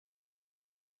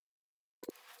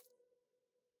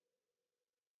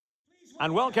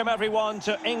and welcome everyone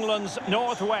to England's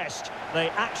Northwest.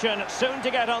 The action soon to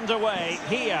get underway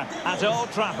here at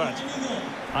Old Trafford.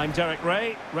 I'm Derek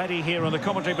Ray, ready here in the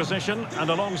commentary position, and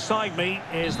alongside me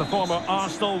is the former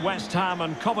Arsenal, West Ham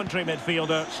and Coventry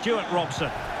midfielder Stuart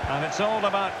Robson. And it's all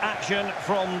about action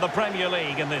from the Premier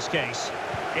League in this case.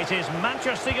 It is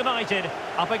Manchester United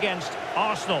up against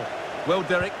Arsenal. Well,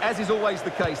 Derek, as is always the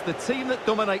case, the team that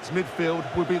dominates midfield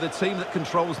will be the team that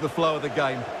controls the flow of the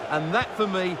game. And that, for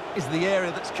me, is the area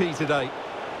that's key today.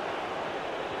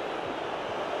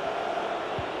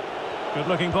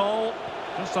 Good-looking ball.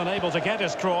 Just unable to get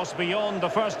his cross beyond the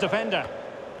first defender.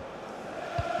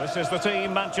 This is the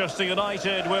team Manchester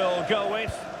United will go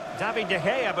with. David De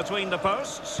Gea between the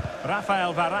posts.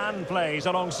 Rafael Varane plays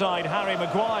alongside Harry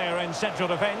Maguire in central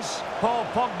defence. Paul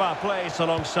Pogba plays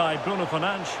alongside Bruno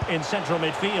Fernandes in central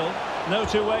midfield. No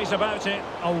two ways about it.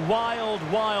 A wild,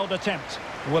 wild attempt.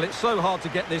 Well, it's so hard to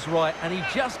get this right, and he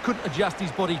just couldn't adjust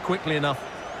his body quickly enough.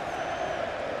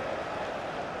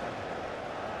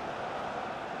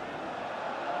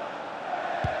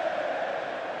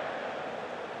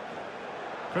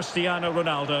 Cristiano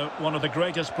Ronaldo, one of the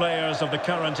greatest players of the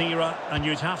current era, and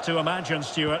you'd have to imagine,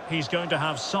 Stuart, he's going to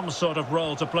have some sort of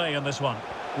role to play in this one.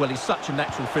 Well, he's such a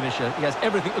natural finisher. He has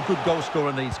everything a good goal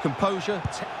scorer needs. Composure.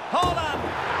 Haaland!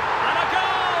 And a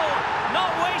goal!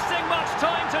 Not wasting much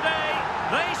time today.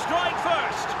 They strike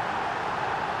first.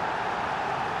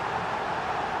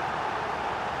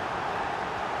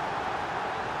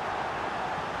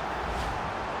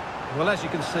 Well, as you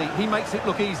can see, he makes it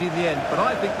look easy in the end, but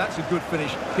I think that's a good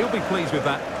finish. He'll be pleased with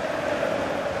that.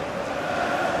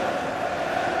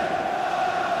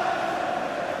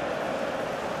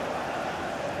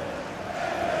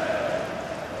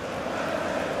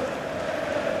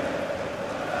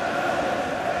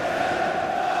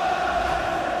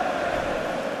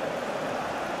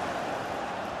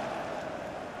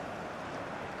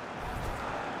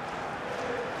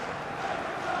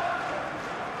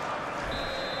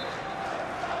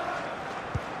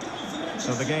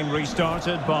 So the game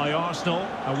restarted by Arsenal.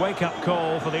 A wake-up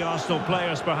call for the Arsenal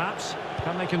players, perhaps.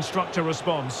 Can they construct a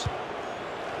response?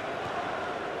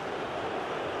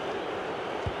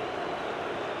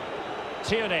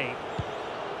 Tierney.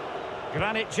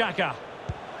 Granit Xhaka.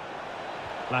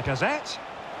 Lacazette.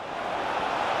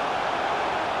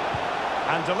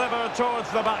 And delivered towards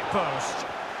the back post.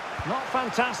 Not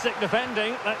fantastic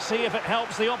defending. Let's see if it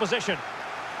helps the opposition.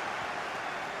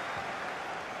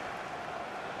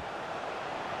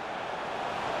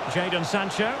 Jadon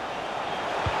Sancho.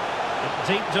 A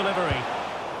deep delivery.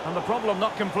 And the problem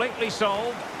not completely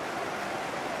solved.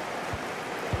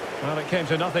 Well, it came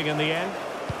to nothing in the end.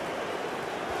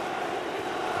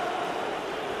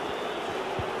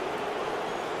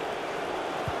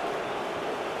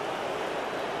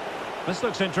 This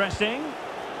looks interesting.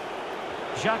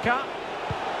 Xhaka.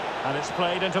 And it's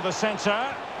played into the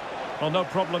centre. Well, no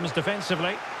problems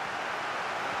defensively.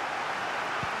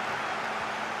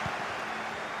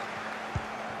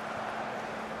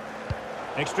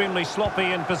 Extremely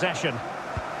sloppy in possession.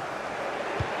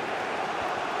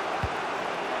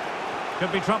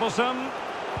 Could be troublesome.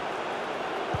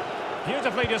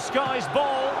 Beautifully disguised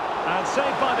ball. And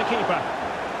saved by the keeper.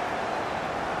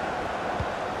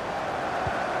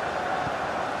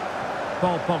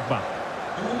 Paul Pogba.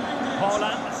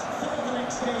 Haaland.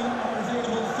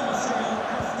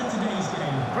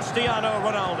 Cristiano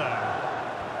Ronaldo.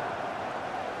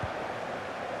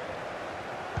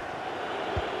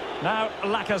 Now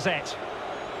Lacazette.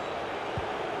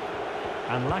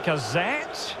 And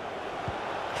Lacazette.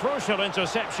 Crucial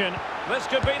interception. This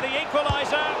could be the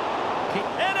equaliser.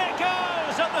 In it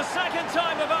goes at the second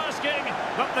time of asking.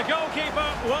 But the goalkeeper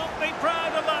won't be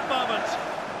proud of that moment.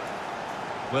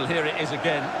 Well, here it is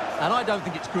again. And I don't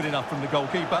think it's good enough from the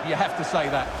goalkeeper. You have to say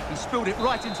that. He spilled it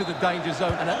right into the danger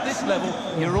zone. And at this level,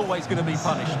 you're always going to be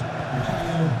punished.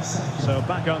 So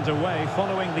back underway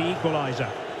following the equaliser.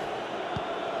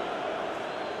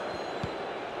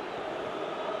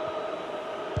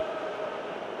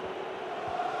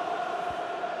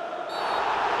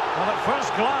 Well, at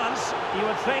first glance, you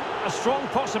would think a strong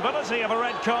possibility of a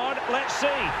red card. Let's see.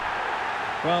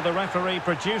 Well, the referee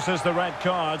produces the red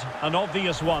card. An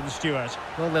obvious one, Stuart.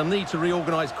 Well, they'll need to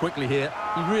reorganise quickly here.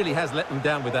 He really has let them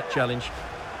down with that challenge.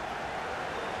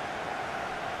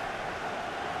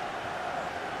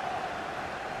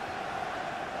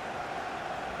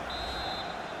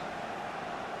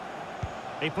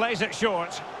 He plays it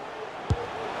short.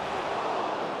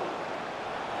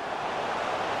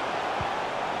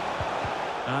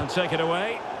 And take it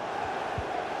away.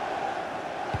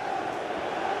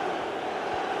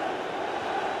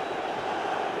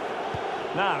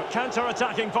 Now,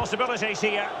 counter-attacking possibilities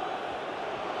here.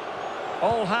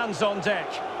 All hands on deck.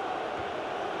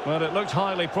 Well, it looked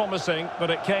highly promising, but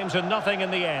it came to nothing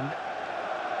in the end.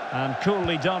 And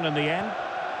coolly done in the end.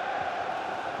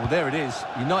 Well, there it is.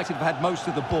 United have had most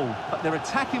of the ball, but their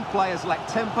attacking players lack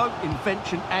tempo,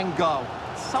 invention and guile.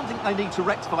 Something they need to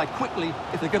rectify quickly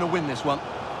if they're going to win this one.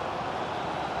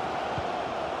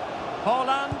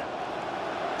 Haaland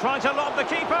trying to lob the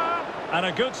keeper, and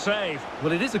a good save.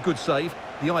 Well, it is a good save.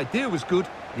 The idea was good,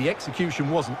 the execution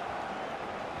wasn't.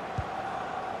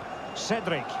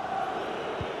 Cedric.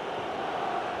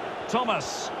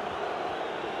 Thomas.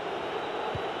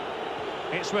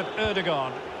 It's with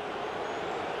Erdogan.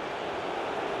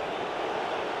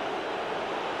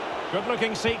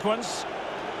 Good-looking sequence.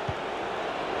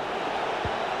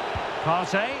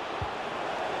 Partey.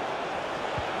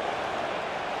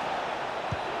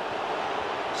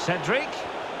 Cedric.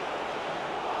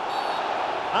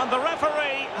 And the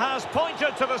referee has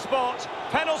pointed to the spot.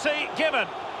 Penalty given.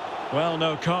 Well,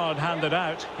 no card handed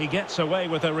out. He gets away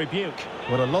with a rebuke.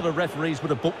 Well, a lot of referees would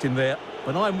have booked him there,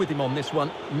 but I'm with him on this one.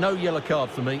 No yellow card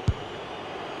for me.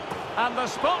 And the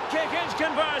spot kick is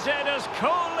converted as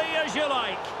coolly as you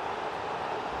like.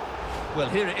 Well,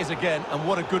 here it is again, and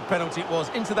what a good penalty it was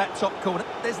into that top corner.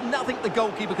 There's nothing the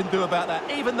goalkeeper can do about that,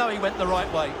 even though he went the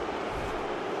right way.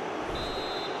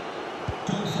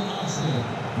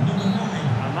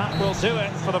 And that will do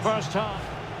it for the first half.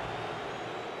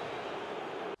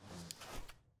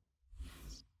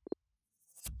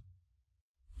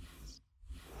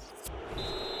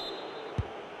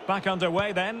 Back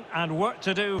underway then, and work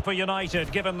to do for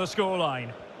United, given the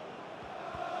scoreline.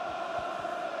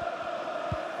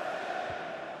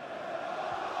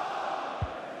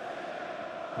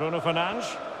 Bruno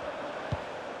Fernandes.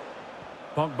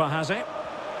 Pogba has it.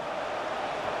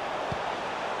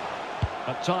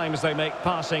 At times they make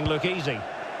passing look easy.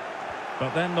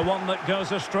 But then the one that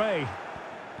goes astray.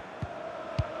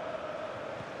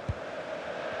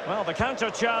 Well, the counter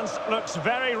chance looks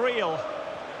very real.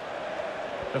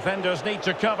 Defenders need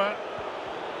to cover.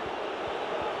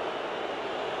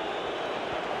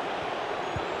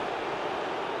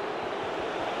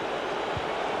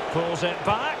 Pulls it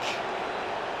back.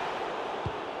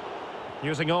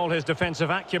 Using all his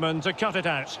defensive acumen to cut it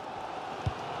out.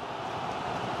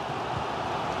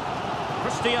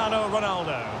 Cristiano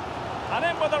Ronaldo. And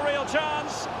in with a real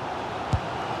chance.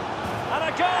 And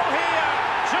a goal here.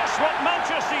 Just what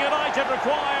Manchester United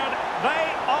required.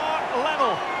 They are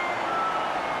level.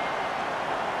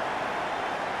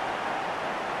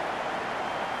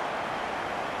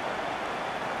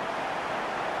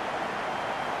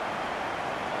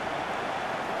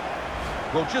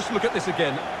 Well, just look at this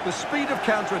again. The speed of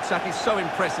counter-attack is so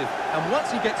impressive. And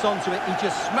once he gets onto it, he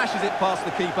just smashes it past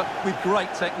the keeper with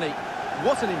great technique.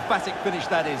 What an emphatic finish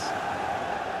that is.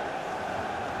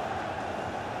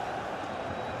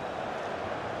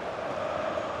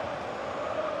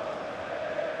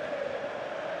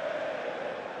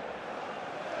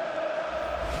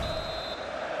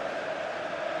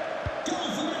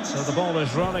 So the ball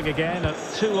is running again at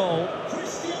 2-2.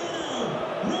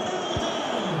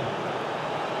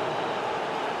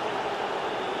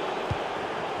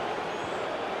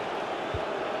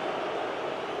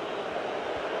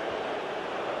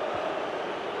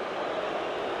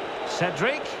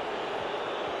 Cedric.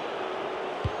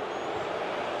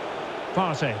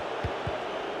 Partey.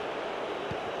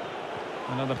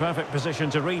 Another perfect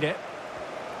position to read it.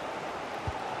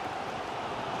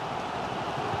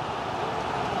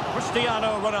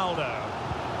 Cristiano Ronaldo.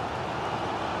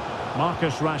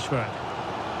 Marcus Rashford.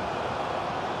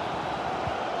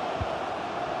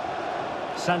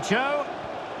 Sancho.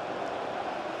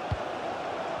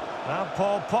 Now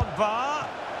Paul Pogba.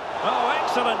 Oh,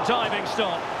 excellent diving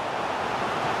stop.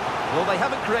 Well, they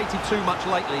haven't created too much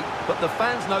lately, but the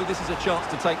fans know this is a chance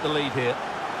to take the lead here.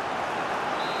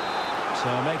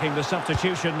 So making the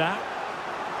substitution now.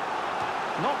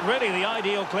 Not really the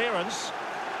ideal clearance.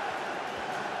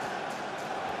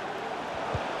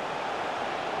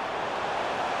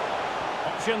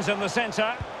 Options in the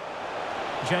centre.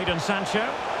 Jadon Sancho.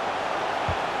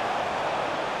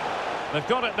 They've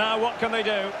got it now, what can they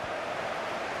do?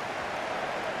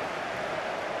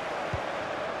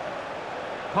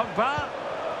 Pogba,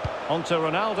 onto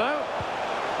Ronaldo.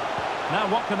 Now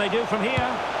what can they do from here?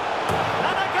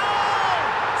 And a goal!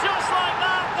 Just like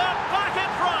that, they're back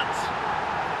in front!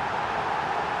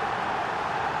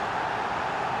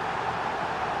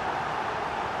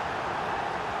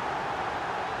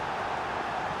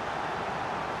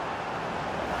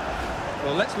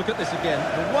 Well, let's look at this again.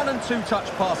 The 1- and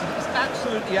 2-touch passing is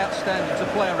absolutely outstanding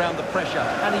to play around the pressure,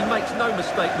 and he makes no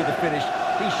mistake with the finish.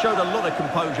 He showed a lot of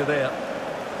composure there.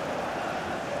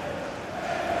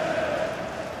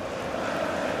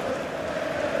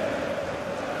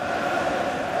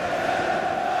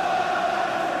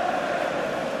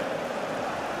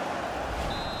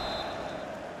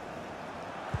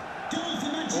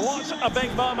 What a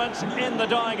big moment in the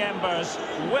dying embers.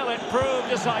 Will it prove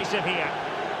decisive here?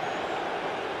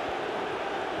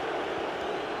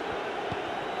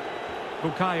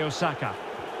 Bukayo Saka.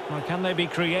 Or can they be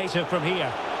creative from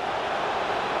here?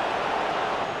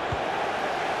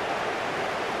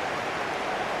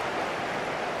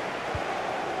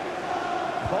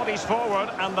 Bodies forward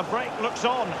and the break looks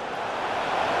on. Will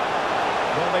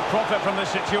they profit from this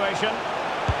situation?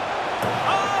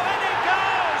 Oh, in it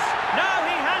goes! Now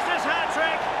he has his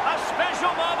hat-trick. A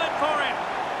special moment for him.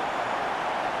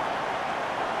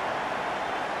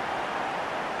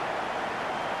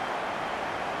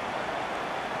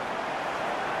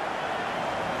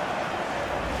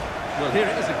 Well, here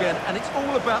it is again, and it's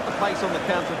all about the pace on the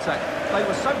counter-attack. They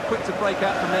were so quick to break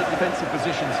out from their defensive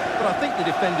positions, but I think the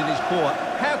defending is poor.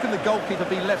 How can the goalkeeper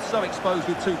be left so exposed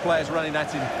with two players running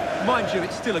at him? Mind you,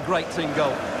 it's still a great team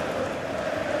goal.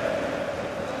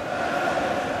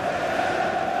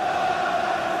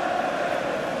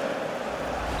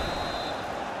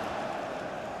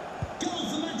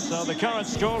 So the current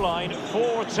scoreline,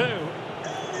 4-2.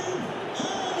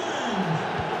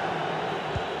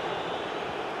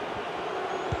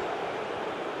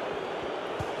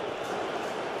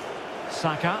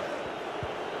 Saka.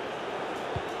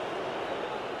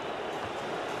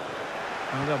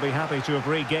 Well, they'll be happy to have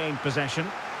regained possession.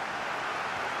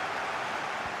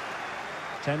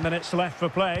 10 minutes left for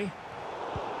play.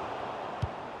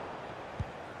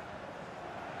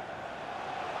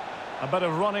 A bit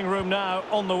of running room now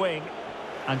on the wing.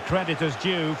 And credit is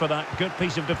due for that good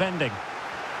piece of defending.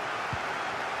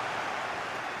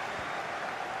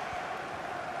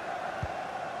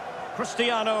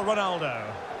 Cristiano Ronaldo.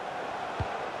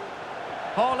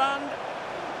 Haaland.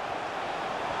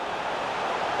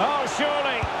 Oh,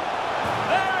 surely.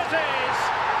 There it is.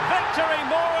 Victory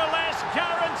more or less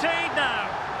guaranteed now.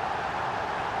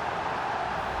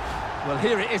 Well,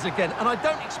 here it is again, and I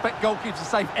don't expect goalkeepers to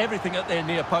save everything at their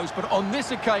near post, but on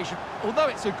this occasion, although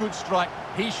it's a good strike,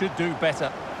 he should do better.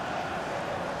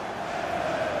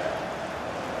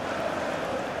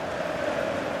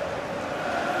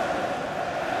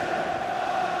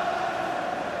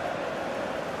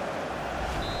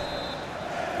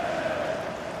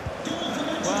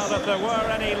 Well, if there were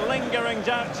any lingering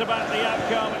doubts about the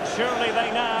outcome, surely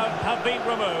they now have been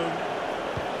removed.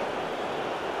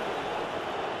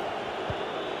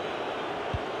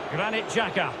 Granit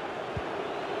Xhaka.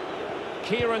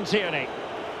 Kieran Tierney.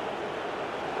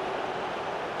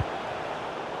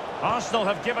 Arsenal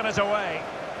have given it away.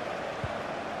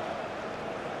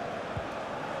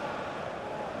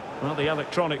 Well, the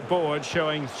electronic board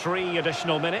showing 3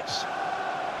 additional minutes.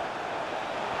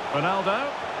 Ronaldo.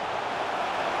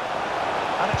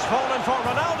 And it's fallen for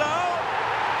Ronaldo.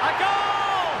 A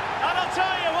goal! And I'll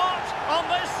tell you what, on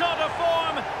this sort of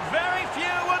form, very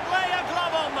few would lay a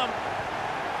glove on them.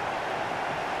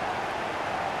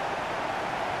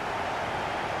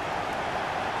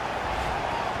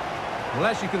 Well,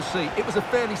 as you can see, it was a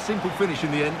fairly simple finish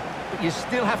in the end, but you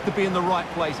still have to be in the right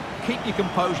place, keep your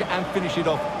composure and finish it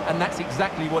off, and that's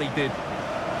exactly what he did.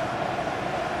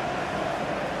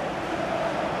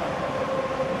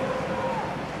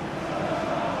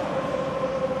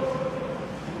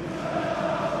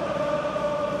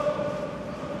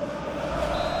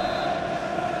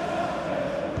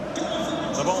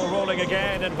 The ball rolling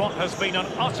again in what has been an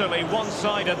utterly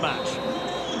one-sided match.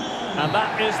 And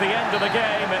that is the end of the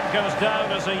game. It goes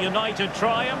down as a united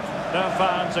triumph. Their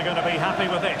fans are going to be happy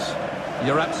with this.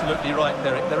 You're absolutely right,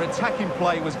 Derek. Their attacking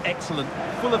play was excellent,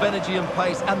 full of energy and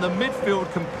pace, and the midfield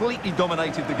completely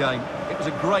dominated the game. It was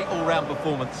a great all-round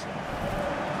performance.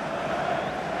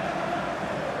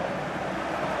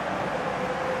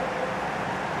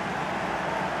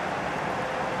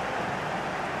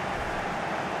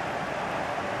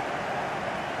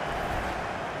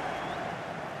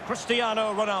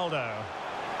 Cristiano Ronaldo.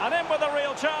 And in with a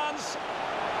real chance.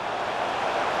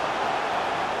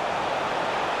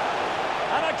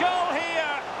 And a goal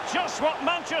here. Just what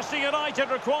Manchester United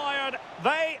required.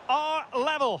 They are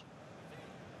level.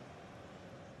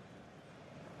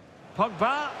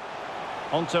 Pogba.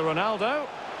 Onto Ronaldo.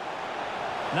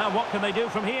 Now what can they do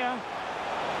from here?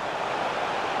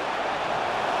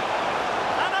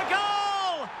 And a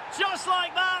goal! Just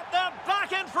like that, they're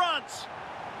back in front.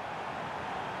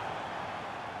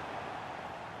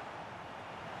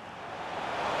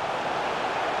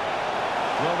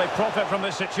 Will they profit from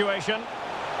this situation?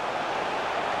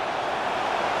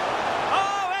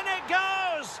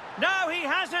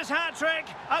 hat-trick,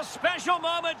 a special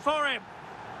moment for him.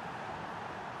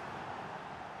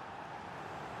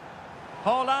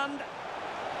 Haaland.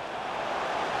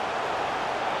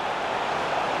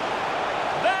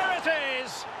 There it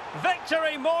is!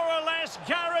 Victory more or less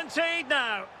guaranteed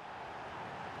now.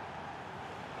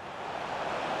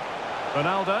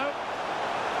 Ronaldo.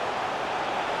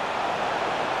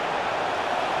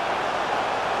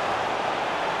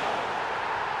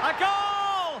 A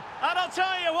goal! And I'll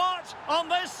tell you what, on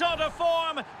this sort of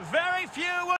form, very few